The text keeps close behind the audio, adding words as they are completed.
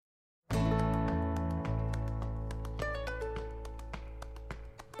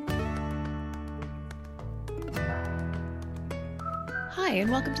Hi,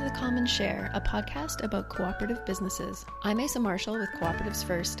 and welcome to The Common Share, a podcast about cooperative businesses. I'm Asa Marshall with Cooperatives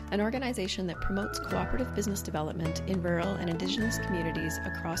First, an organization that promotes cooperative business development in rural and Indigenous communities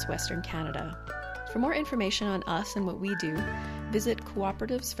across Western Canada. For more information on us and what we do, visit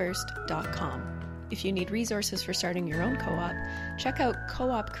cooperativesfirst.com. If you need resources for starting your own co-op, check out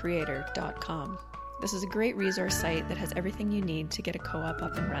co-opcreator.com. This is a great resource site that has everything you need to get a co-op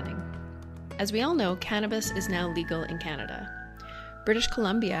up and running. As we all know, cannabis is now legal in Canada. British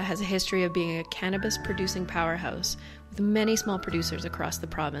Columbia has a history of being a cannabis-producing powerhouse, with many small producers across the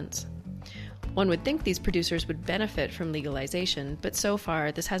province. One would think these producers would benefit from legalization, but so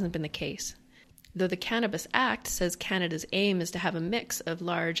far this hasn't been the case. Though the Cannabis Act says Canada's aim is to have a mix of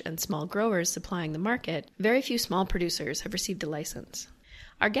large and small growers supplying the market, very few small producers have received a license.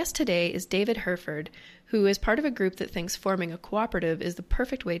 Our guest today is David Herford, who is part of a group that thinks forming a cooperative is the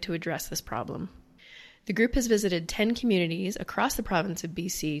perfect way to address this problem. The group has visited 10 communities across the province of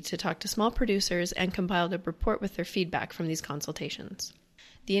BC to talk to small producers and compiled a report with their feedback from these consultations.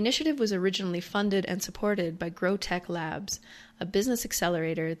 The initiative was originally funded and supported by GrowTech Labs, a business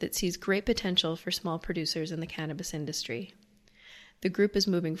accelerator that sees great potential for small producers in the cannabis industry. The group is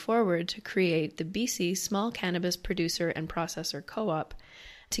moving forward to create the BC Small Cannabis Producer and Processor Co-op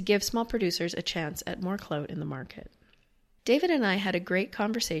to give small producers a chance at more clout in the market. David and I had a great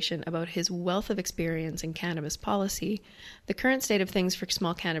conversation about his wealth of experience in cannabis policy, the current state of things for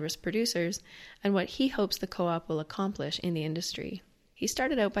small cannabis producers, and what he hopes the co-op will accomplish in the industry. He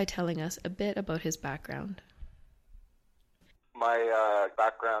started out by telling us a bit about his background. My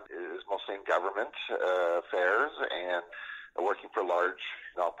background is mostly in government affairs and working for large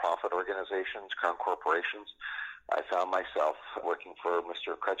nonprofit organizations, crown corporations. I found myself working for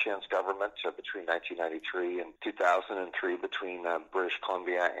Mr. Chrétien's government between 1993 and 2003 between British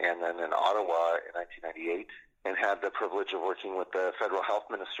Columbia and then in Ottawa in 1998, and had the privilege of working with the federal health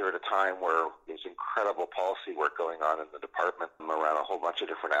minister at a time where there's incredible policy work going on in the department around a whole bunch of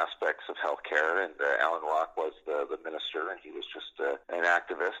different aspects of healthcare. And Alan Rock was the minister, and he was just an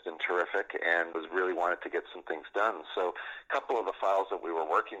activist and terrific, and was really wanted to get some things done. So a couple of the files that we were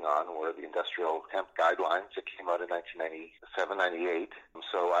working on were the industrial hemp guidelines that came out in 1997-98.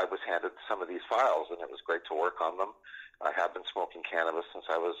 So I was handed some of these files, and it was great to work on them. I have been smoking cannabis since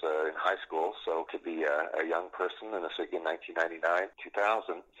I was in high school, so to be a young person in 1999,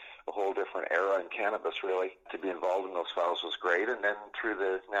 2000, a whole different era in cannabis, really. To be involved in those files was great. And then through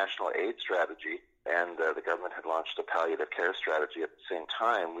the National AIDS Strategy, and the government had launched a palliative care strategy at the same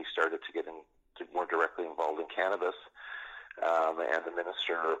time, we started to get more directly involved in cannabis. And the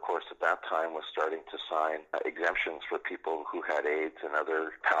minister, of course, at that time was starting to sign exemptions for people who had AIDS and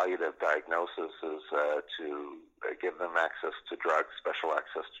other palliative diagnoses to give them access to drugs, special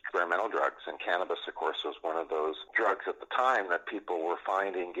access to experimental drugs. And cannabis, of course, was one of those drugs at the time that people were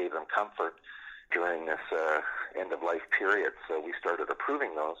finding gave them comfort during this end-of-life period. So we started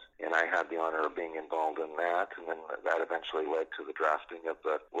approving those, and I had the honor of being involved in that, and then that eventually led to the drafting of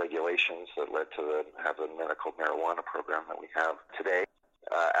the regulations that led to the medical marijuana program that we have today.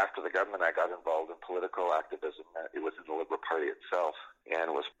 After the government, I got involved in political activism. It was in the Liberal Party itself,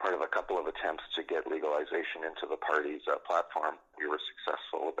 and was part of a couple of attempts to get legalization into the party's platform. We were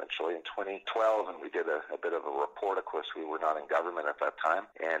successful eventually in 2012, and we did a bit of a report. Of course, we were not in government at that time,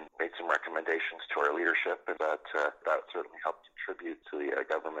 and made some recommendations to our leadership, and that certainly helped contribute to the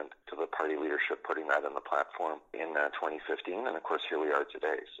government, to the party leadership, putting that in the platform in 2015, and of course, here we are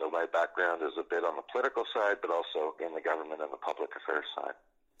today. So my background is a bit on the political side, but also in the government and the public affairs side.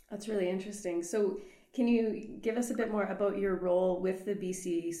 That's really interesting. So can you give us a bit more about your role with the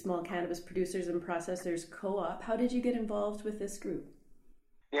BC Small Cannabis Producers and Processors Co-op? How did you get involved with this group?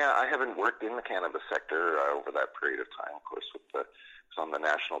 Yeah, I haven't worked in the cannabis sector over that period of time. Of course, was on the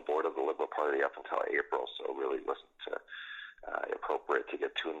national board of the Liberal Party up until April, so it really wasn't appropriate to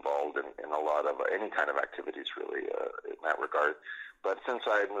get too involved in a lot of any kind of activities, really, in that regard. But since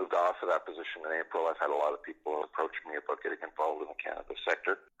I had moved off of that position in April, I've had a lot of people approach me about getting involved in the cannabis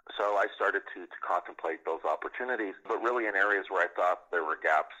sector. So I started to contemplate those opportunities, but really in areas where I thought there were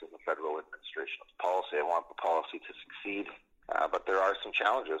gaps in the federal administration's policy. I want the policy to succeed, but there are some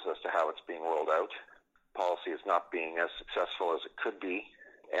challenges as to how it's being rolled out. Policy is not being as successful as it could be.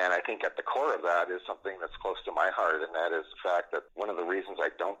 And I think at the core of that is something that's close to my heart, and that is the fact that one of the reasons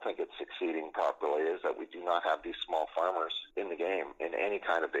I don't think it's succeeding properly is that we do not have these small farmers in the game in any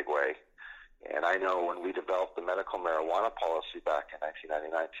kind of big way. And I know when we developed the medical marijuana policy back in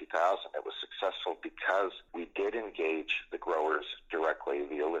 1999-2000, it was successful because we did engage the growers directly,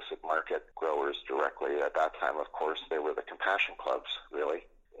 the illicit market growers directly. At that time, of course, they were the compassion clubs, really.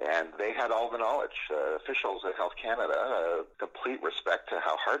 And they had all the knowledge. Officials at Health Canada, complete respect to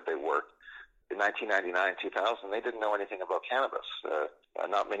how hard they worked. In 1999, 2000, they didn't know anything about cannabis.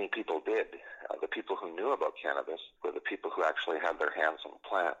 Not many people did. The people who knew about cannabis were the people who actually had their hands on the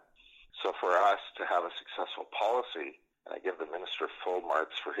plant. So for us to have a successful policy, and I give the minister full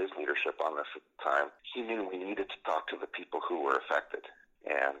marks for his leadership on this at the time, he knew we needed to talk to the people who were affected.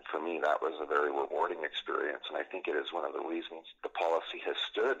 And for me, that was a very rewarding experience, and I think it is one of the reasons the policy has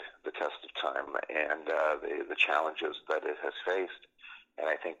stood the test of time and the challenges that it has faced. And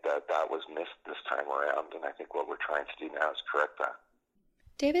I think that was missed this time around, and I think what we're trying to do now is correct that.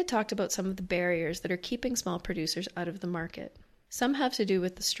 David talked about some of the barriers that are keeping small producers out of the market. Some have to do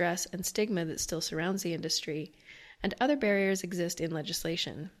with the stress and stigma that still surrounds the industry, and other barriers exist in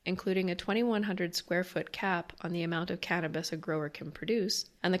legislation, including a 2,100 square foot cap on the amount of cannabis a grower can produce,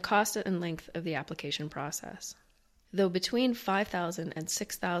 and the cost and length of the application process. Though between 5,000 and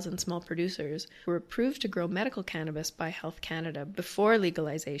 6,000 small producers were approved to grow medical cannabis by Health Canada before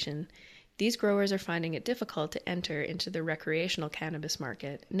legalization, these growers are finding it difficult to enter into the recreational cannabis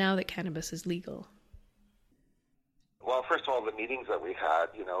market now that cannabis is legal. Well, first of all, the meetings that we had,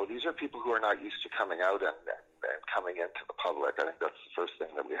 these are people who are not used to coming out and coming into the public. I think that's the first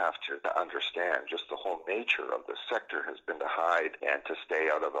thing that we have to understand. Just the whole nature of the sector has been to hide and to stay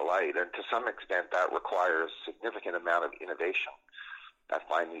out of the light. And to some extent, that requires a significant amount of innovation. I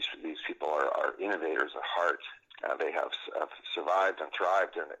find these people are innovators at heart. They have survived and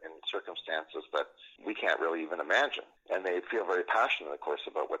thrived in circumstances that we can't really even imagine. And they feel very passionate, of course,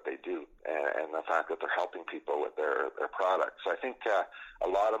 about what they do and the fact that they're helping people with their products. So I think a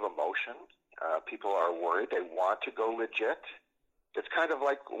lot of emotion. People are worried. They want to go legit. It's kind of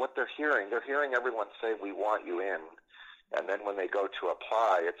like what they're hearing. They're hearing everyone say, we want you in. And then when they go to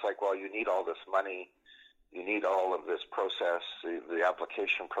apply, it's like, well, you need all this money. You need all of this process. The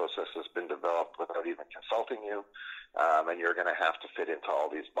application process has been developed without even consulting you. And you're going to have to fit into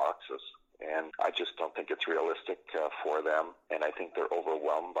all these boxes. And I just don't think it's realistic for them. And I think they're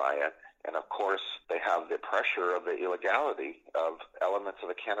overwhelmed by it. And of course, they have the pressure of the illegality of elements of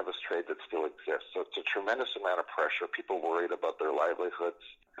the cannabis trade that still exists. So it's a tremendous amount of pressure. People worried about their livelihoods.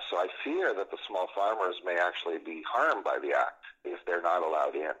 So I fear that the small farmers may actually be harmed by the act if they're not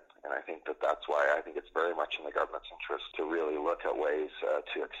allowed in. And I think that's why I think it's very much in the government's interest to really look at ways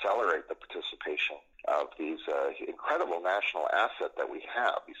to accelerate the participation of these incredible national asset that we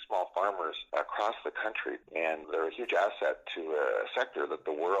have, these small farmers across the country. And they're a huge asset to a sector that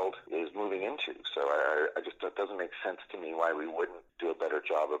the world is moving into. So I just, it doesn't make sense to me why we wouldn't do a better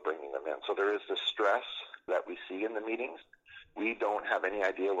job of bringing them in. So there is this stress that we see in the meetings. We don't have any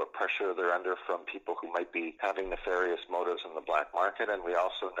idea what pressure they're under from people who might be having nefarious motives in the black market. And we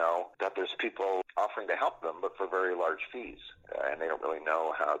also know that there's people offering to help them, but for very large fees. And they don't really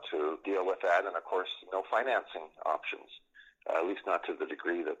know how to deal with that. And, of course, no financing options, at least not to the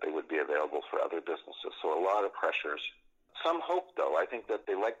degree that they would be available for other businesses. So a lot of pressures. Some hope, though. I think that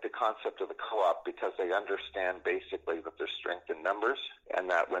they like the concept of the co-op because they understand basically that there's strength in numbers and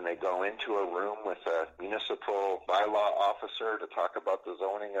that when they go into a room with a municipal bylaw officer to talk about the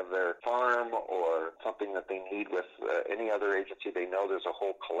zoning of their farm or something that they need with any other agency, they know there's a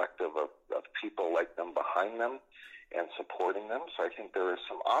whole collective of people like them behind them and supporting them. So I think there is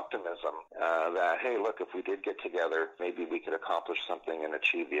some optimism that, hey, look, if we did get together, maybe we could accomplish something and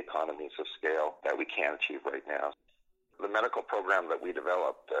achieve the economies of scale that we can't achieve right now. The medical program that we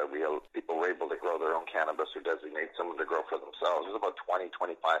developed, people were able to grow their own cannabis or designate someone to grow for themselves. There's about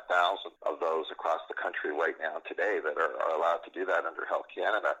 25,000 of those across the country right now today that are allowed to do that under Health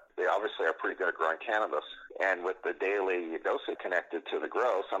Canada. They obviously are pretty good at growing cannabis. And with the daily dosage connected to the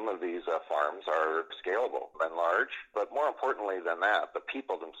grow, some of these farms are scalable and large. But more importantly than that, the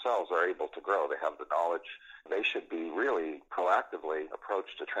people themselves are able to grow. They have the knowledge. They should be really proactively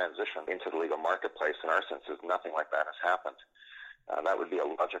approached to transition into the legal marketplace. In our sense, nothing like that has happened. That would be a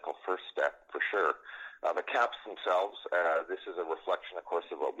logical first step for sure. The caps themselves, this is a reflection, of course,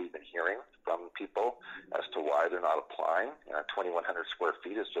 of what we've been hearing from people as to why they're not applying. 2,100 square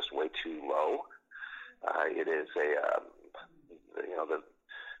feet is just way too low. It is the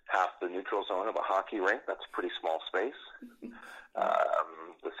half the neutral zone of a hockey rink. That's a pretty small space.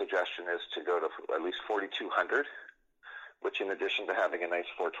 The suggestion is to go to at least 4,200, which in addition to having a nice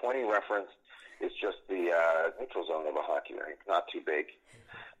 420 reference, is just the neutral zone of a hockey rink, not too big.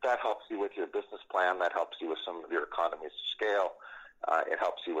 That helps you with your business plan. That helps you with some of your economies of scale. It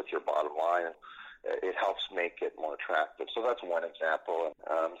helps you with your bottom line. It helps make it more attractive. So that's one example.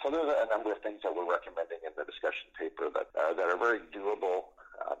 So there's a number of things that we're recommending in the discussion paper that are very doable,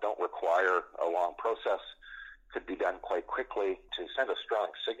 don't require a long process, could be done quite quickly to send a strong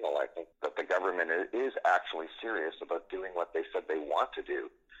signal, I think, that the government is actually serious about doing what they said they want to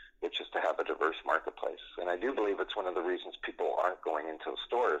do, which is to have a diverse marketplace. And I do believe it's one of the reasons people aren't going into the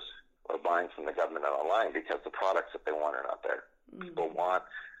stores or buying from the government online, because the products that they want are not there. People want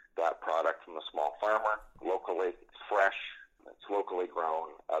that product from the small farmer, locally, fresh, it's locally grown.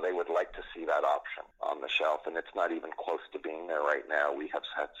 They would like to see that option on the shelf, and it's not even close to being there right now. We have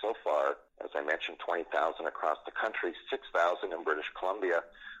had so far, as I mentioned, 20,000 across the country, 6,000 in British Columbia.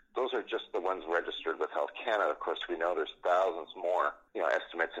 Those are just the ones registered with Health Canada. Of course, we know there's thousands more.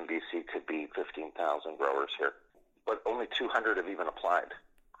 Estimates in BC could be 15,000 growers here. But only 200 have even applied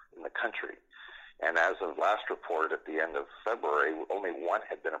in the country. And as of last report at the end of February, only one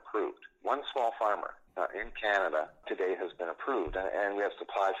had been approved. One small farmer in Canada today has been approved. And we have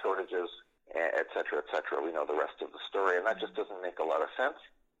supply shortages, et cetera, et cetera. We know the rest of the story. And that just doesn't make a lot of sense.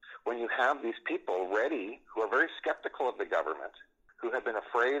 When you have these people ready, who are very skeptical of the government, who have been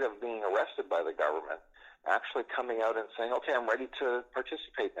afraid of being arrested by the government, actually coming out and saying, okay, I'm ready to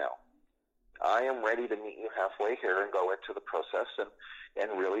participate now. I am ready to meet you halfway here and go into the process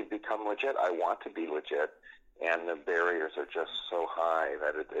and really become legit. I want to be legit. And the barriers are just so high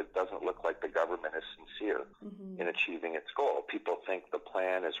that it doesn't look like the government is sincere in achieving its goal. People think the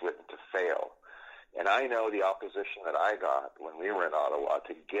plan is written to fail. And I know the opposition that I got when we were in Ottawa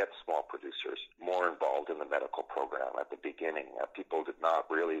to get small producers more involved in the medical program at the beginning. People did not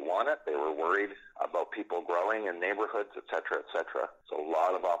really want it. They were worried about people growing in neighborhoods, et cetera, et cetera. So a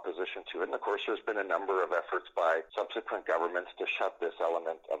lot of opposition to it. And of course, there's been a number of efforts by subsequent governments to shut this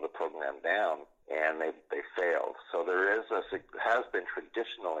element of the program down, and they failed. So there has been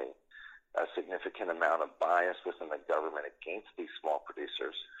traditionally a significant amount of bias within the government against these small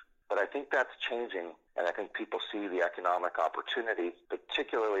producers. But I think that's changing, and I think people see the economic opportunity,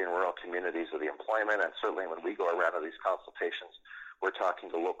 particularly in rural communities, of the employment, and certainly when we go around to these consultations, we're talking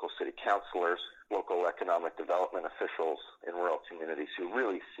to local city councilors, local economic development officials in rural communities who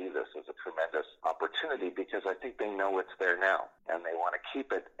really see this as a tremendous opportunity, because I think they know it's there now, and they want to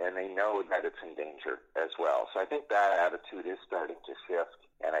keep it, and they know that it's in danger as well. So I think that attitude is starting to shift.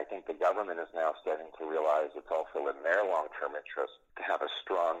 And I think the government is now starting to realize it's also in their long-term interest to have a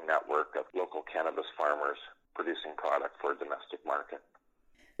strong network of local cannabis farmers producing product for a domestic market.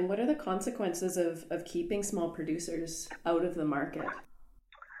 And what are the consequences of keeping small producers out of the market?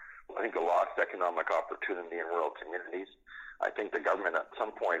 Well, I think a lost economic opportunity in rural communities. I think the government at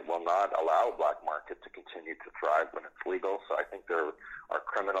some point will not allow black market to continue to thrive when it's legal. So I think there are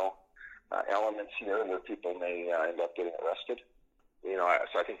criminal elements here where people may end up getting arrested.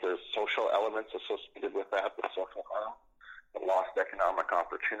 So I think there's social elements associated with that, the social harm, the lost economic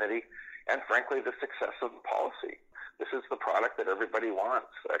opportunity, and frankly, the success of the policy. This is the product that everybody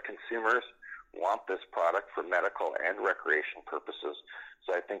wants. Consumers want this product for medical and recreation purposes.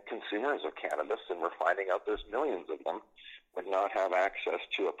 So I think consumers of cannabis, and we're finding out there's millions of them, would not have access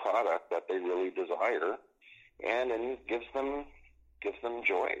to a product that they really desire, and gives them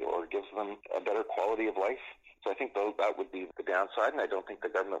joy or gives them a better quality of life. So I think that would be the downside, and I don't think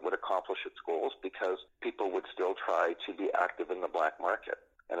the government would accomplish its goals because people would still try to be active in the black market.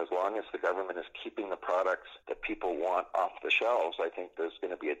 And as long as the government is keeping the products that people want off the shelves, I think there's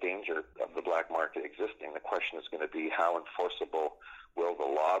going to be a danger of the black market existing. The question is going to be how enforceable will the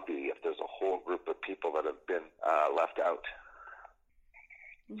law be if there's a whole group of people that have been left out.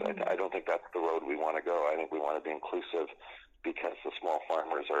 So I don't think that's the road we want to go. I think we want to be inclusive because the small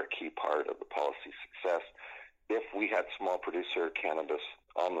farmers are a key part of the policy success. If we had small producer cannabis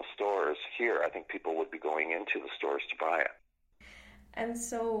on the stores here, I think people would be going into the stores to buy it. And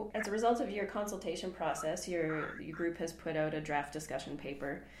so as a result of your consultation process, your group has put out a draft discussion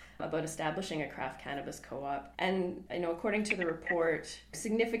paper about establishing a craft cannabis co-op. And according to the report,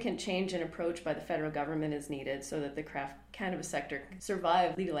 significant change in approach by the federal government is needed so that the craft cannabis sector can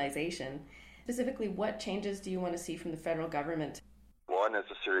survive legalization. Specifically, what changes do you want to see from the federal government? One is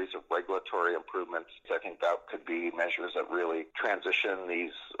a series of regulatory improvements. I think that could be measures that really transition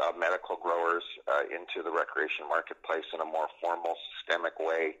these medical growers into the recreation marketplace in a more formal, systemic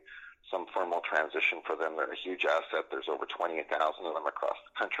way. Some formal transition for them. They're a huge asset. There's over 28,000 of them across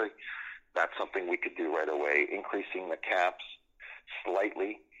the country. That's something we could do right away. Increasing the caps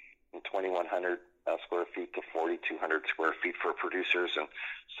slightly from 2,100 square feet to 4,200 square feet for producers, and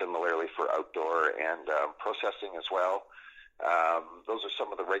similarly for outdoor and processing as well. Those are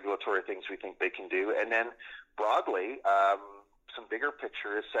some of the regulatory things we think they can do. And then broadly, some bigger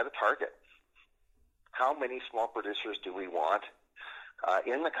picture is set a target. How many small producers do we want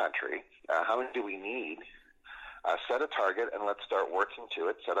in the country? How many do we need? Set a target and let's start working to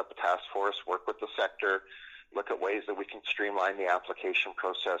it. Set up a task force, work with the sector, look at ways that we can streamline the application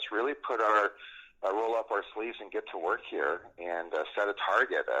process, really roll up our sleeves and get to work here and set a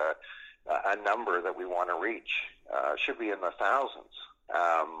target, a number that we want to reach. Should be in the thousands.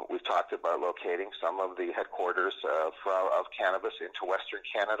 We've talked about locating some of the headquarters of cannabis into Western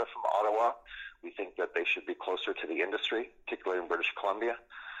Canada from Ottawa. We think that they should be closer to the industry, particularly in British Columbia.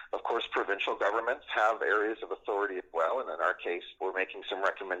 Of course, provincial governments have areas of authority as well, and in our case, we're making some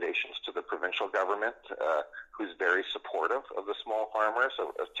recommendations to the provincial government, who's very supportive of the small farmers,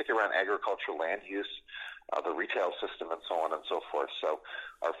 particularly around agricultural land use, the retail system, and so on and so forth. So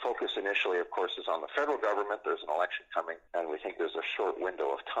our focus initially, of course, is on the federal government. There's an election coming, and we think there's a short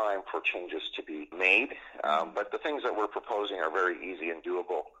window of time for changes to be made. But the things that we're proposing are very easy and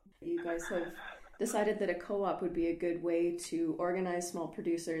doable. You guys have decided that a co-op would be a good way to organize small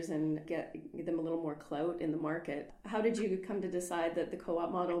producers and get them a little more clout in the market. How did you come to decide that the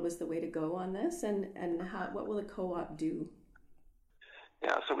co-op model was the way to go on this, and what will a co-op do?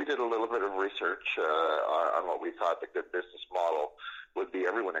 Yeah, so we did a little bit of research on what we thought the good business model would be.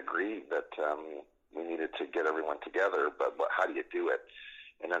 Everyone agreed that we needed to get everyone together, but how do you do it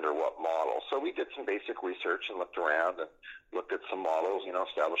and under what model? So we did some basic research and looked around and looked at some models,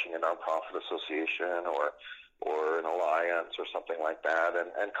 establishing a nonprofit association or an alliance or something like that.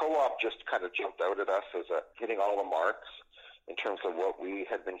 And co-op just kind of jumped out at us as hitting all the marks in terms of what we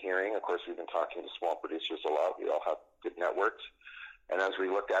had been hearing. Of course, we've been talking to small producers a lot. We all have good networks. And as we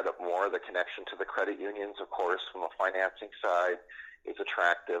looked at it more, the connection to the credit unions, of course, from a financing side is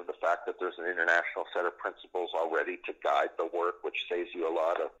attractive. The fact that there's an international set of principles already to guide the work, which saves you a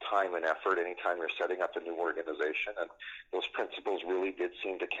lot of time and effort anytime you're setting up a new organization. And those principles really did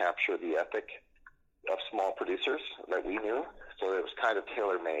seem to capture the ethic of small producers that we knew. So it was kind of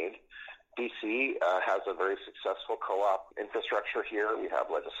tailor-made. BC has a very successful co-op infrastructure here. We have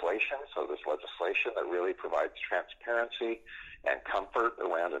legislation, so there's legislation that really provides transparency and comfort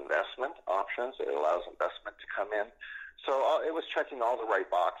around investment options. It allows investment to come in. So it was checking all the right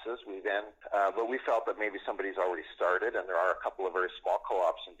boxes. But we felt that maybe somebody's already started, and there are a couple of very small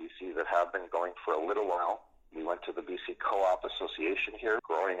co-ops in BC that have been going for a little while. We went to the BC Co-op Association here.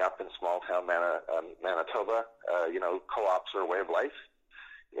 Growing up in small-town Manitoba, co-ops are a way of life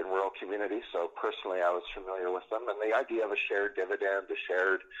in rural communities. So personally, I was familiar with them. And the idea of a shared dividend, a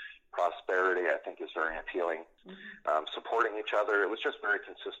shared prosperity, I think is very appealing. Supporting each other, it was just very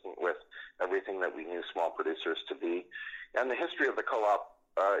consistent with everything that we knew small producers to be. And the history of the co-op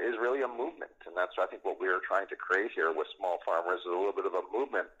is really a movement, and that's, I think, what we are trying to create here with small farmers, is a little bit of a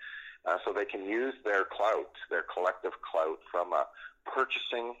movement so they can use their clout, their collective clout, from a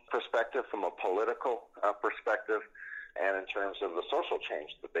purchasing perspective, from a political perspective, and in terms of the social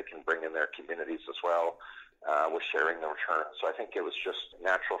change that they can bring in their communities as well. With sharing the returns. So I think it was just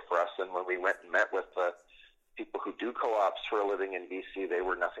natural for us. And when we went and met with people who do co-ops for a living in BC, they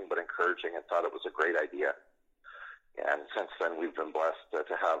were nothing but encouraging and thought it was a great idea. And since then, we've been blessed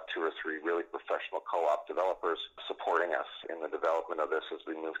to have 2 or 3 really professional co-op developers supporting us in the development of this as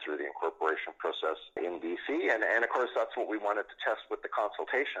we move through the incorporation process in BC. And of course, that's what we wanted to test with the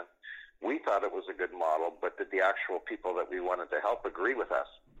consultation. We thought it was a good model, but did the actual people that we wanted to help agree with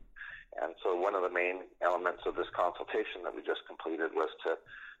us? And so one of the main elements of this consultation that we just completed was to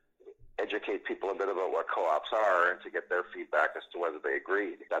educate people a bit about what co-ops are and to get their feedback as to whether they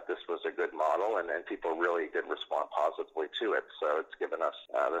agreed that this was a good model, and people really did respond positively to it. So it's given us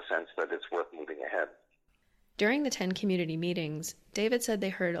the sense that it's worth moving ahead. During the 10 community meetings, David said they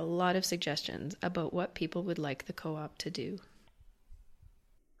heard a lot of suggestions about what people would like the co-op to do.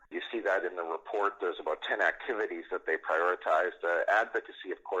 You see that in the report. There's about 10 activities that they prioritized.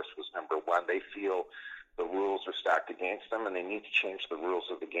 Advocacy, of course, was number 1. They feel the rules are stacked against them, and they need to change the rules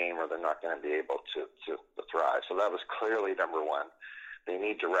of the game or they're not going to be able to thrive. So that was clearly number 1. They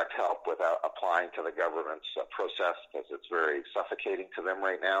need direct help without applying to the government's process, because it's very suffocating to them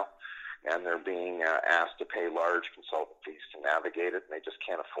right now. And they're being asked to pay large consultant fees to navigate it, and they just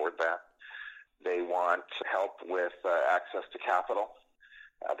can't afford that. They want help with access to capital.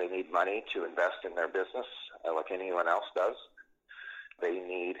 They need money to invest in their business like anyone else does. They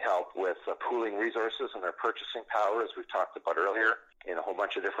need help with pooling resources and their purchasing power, as we've talked about earlier, in a whole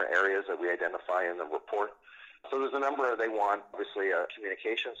bunch of different areas that we identify in the report. So there's a number. They want, obviously, a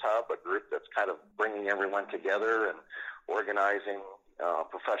communications hub, a group that's kind of bringing everyone together and organizing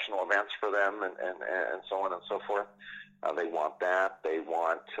professional events for them and so on and so forth. They want that. They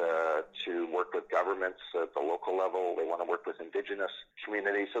want to work with governments at the local level. They want to work with Indigenous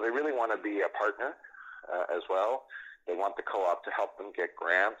communities. So they really want to be a partner as well. They want the co-op to help them get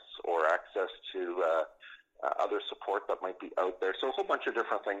grants or access to other support that might be out there. So a whole bunch of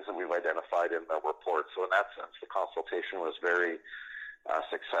different things that we've identified in the report. So in that sense, the consultation was very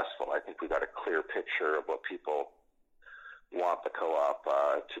successful. I think we got a clear picture of what people want the co-op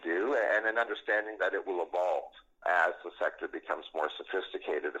to do, and an understanding that it will evolve as the sector becomes more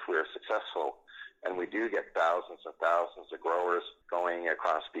sophisticated. If we are successful, and we do get thousands and thousands of growers going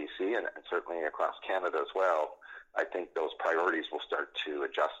across BC and certainly across Canada as well, I think those priorities will start to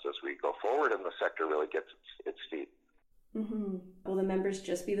adjust as we go forward and the sector really gets its feet. Mm-hmm. Will the members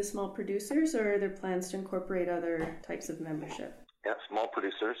just be the small producers, or are there plans to incorporate other types of membership? Yeah, small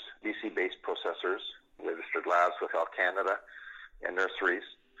producers, BC-based processors, registered labs with Health Canada, and nurseries.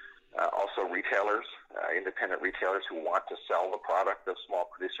 Also retailers, independent retailers who want to sell the product of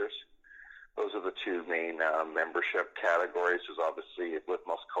small producers. Those are the two main membership categories. There's obviously, with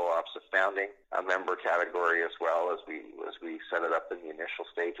most co-ops, a founding member category as well as we set it up in the initial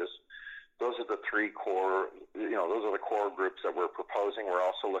stages. Those are the three core, those are the core groups that we're proposing. We're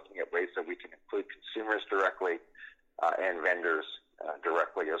also looking at ways that we can include consumers directly and vendors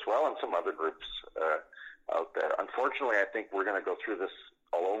directly as well, and some other groups out there. Unfortunately, I think we're going to go through this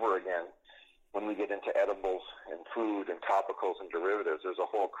all over again when we get into edibles and food and topicals and derivatives. There's a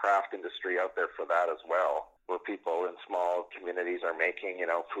whole craft industry out there for that as well, where people in small communities are making,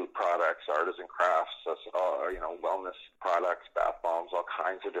 food products, artisan crafts, wellness products, bath bombs, all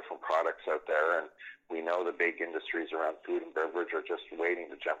kinds of different products out there. And we know the big industries around food and beverage are just waiting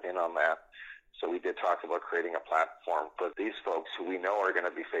to jump in on that. So we did talk about creating a platform for these folks who we know are going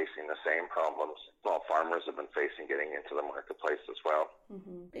to be facing the same problems small farmers have been facing getting into the marketplace as well.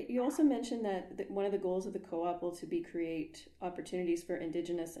 Mm-hmm. You also mentioned that one of the goals of the co-op will to be create opportunities for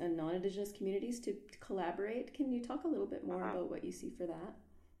Indigenous and non-Indigenous communities to collaborate. Can you talk a little bit more about what you see for that?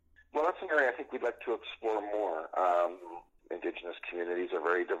 Well, that's an area I think we'd like to explore more. Indigenous communities are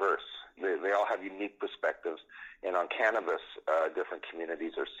very diverse. They all have unique perspectives. And on cannabis, different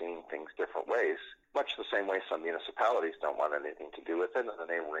communities are seeing things different ways, much the same way some municipalities don't want anything to do with it, and the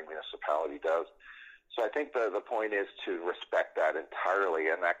neighboring municipality does. So I think the point is to respect that entirely,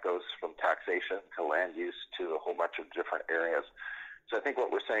 and that goes from taxation to land use to a whole bunch of different areas. So I think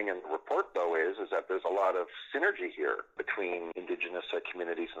what we're saying in the report, though, is that there's a lot of synergy here between Indigenous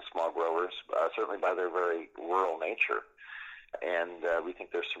communities and small growers, certainly by their very rural nature. And we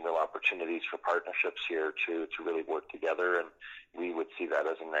think there's some real opportunities for partnerships here to really work together. And we would see that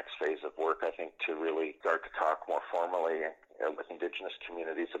as a next phase of work, I think, to really start to talk more formally with Indigenous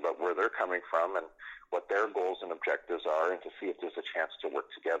communities about where they're coming from and what their goals and objectives are, and to see if there's a chance to work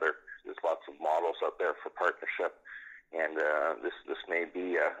together. There's lots of models out there for partnership. And this may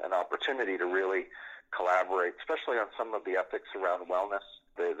be an opportunity to really collaborate, especially on some of the ethics around wellness,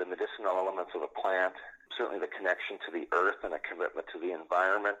 the medicinal elements of the plant, certainly the connection to the earth and a commitment to the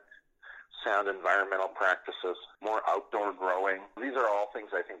environment, sound environmental practices, more outdoor growing. These are all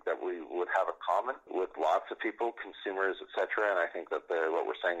things I think that we would have in common with lots of people, consumers, etc. And I think that what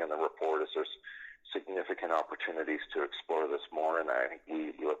we're saying in the report is there's significant opportunities to explore this more, and I think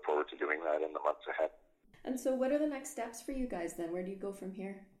we look forward to doing that in the months ahead. And so what are the next steps for you guys then? Where do you go from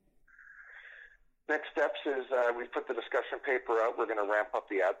here? Next steps is we put the discussion paper out. We're going to ramp up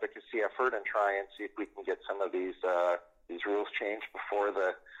the advocacy effort and try and see if we can get some of these rules changed before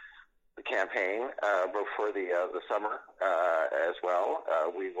the campaign, before the summer as well.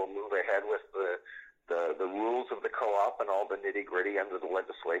 We will move ahead with the rules of the co-op and all the nitty-gritty under the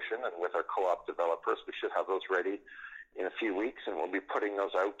legislation, and with our co-op developers. We should have those ready in a few weeks, and we'll be putting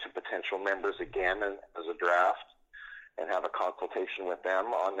those out to potential members again as a draft and have a consultation with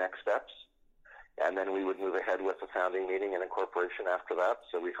them on next steps. And then we would move ahead with the founding meeting and incorporation after that.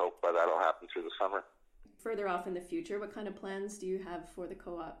 So we hope that'll happen through the summer. Further off in the future, what kind of plans do you have for the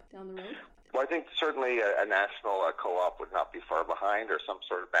co-op down the road? Well, I think certainly a national co-op would not be far behind, or some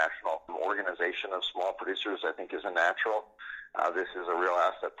sort of national organization of small producers, I think, is a natural. This is a real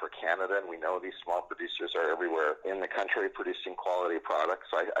asset for Canada, and we know these small producers are everywhere in the country producing quality products.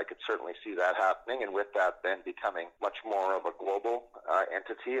 So I could certainly see that happening, and with that then becoming much more of a global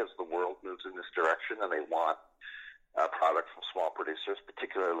entity as the world moves in this direction, and they want product from small producers,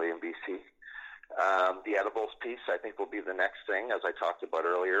 particularly in BC. The edibles piece, I think, will be the next thing, as I talked about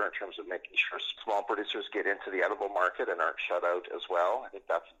earlier, in terms of making sure small producers get into the edible market and aren't shut out as well. I think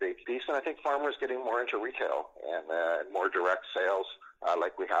that's a big piece. And I think farmers getting more into retail and more direct sales,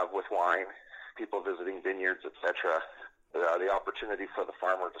 like we have with wine, people visiting vineyards, etc. The opportunity for the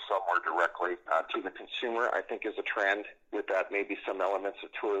farmer to sell more directly to the consumer, I think, is a trend. With that, maybe some elements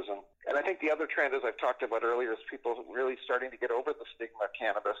of tourism. And I think the other trend, as I've talked about earlier, is people really starting to get over the stigma of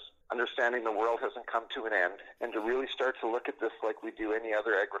cannabis, understanding the world hasn't come to an end, and to really start to look at this like we do any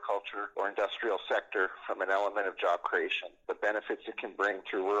other agriculture or industrial sector from an element of job creation, the benefits it can bring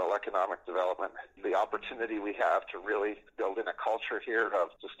through rural economic development, the opportunity we have to really build in a culture here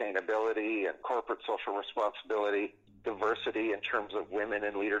of sustainability and corporate social responsibility, diversity in terms of women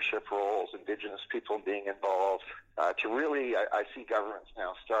in leadership roles, Indigenous people being involved, to really, I see governments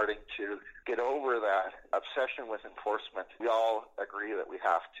now starting to get over that obsession with enforcement. We all agree that we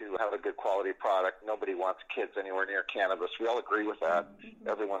have to have a good quality product. Nobody wants kids anywhere near cannabis. We all agree with that.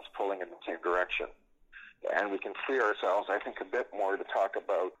 Everyone's pulling in the same direction. And we can free ourselves, I think, a bit more to talk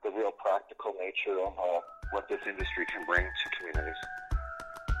about the real practical nature of what this industry can bring to communities.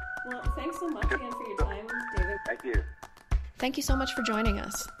 Well, thanks so much again for your time, David. Thank you. Thank you so much for joining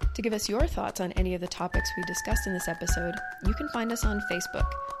us. To give us your thoughts on any of the topics we discussed in this episode, you can find us on Facebook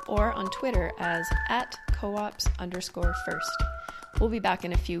or on Twitter as @coops_first. We'll be back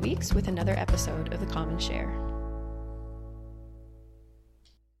in a few weeks with another episode of The Common Share.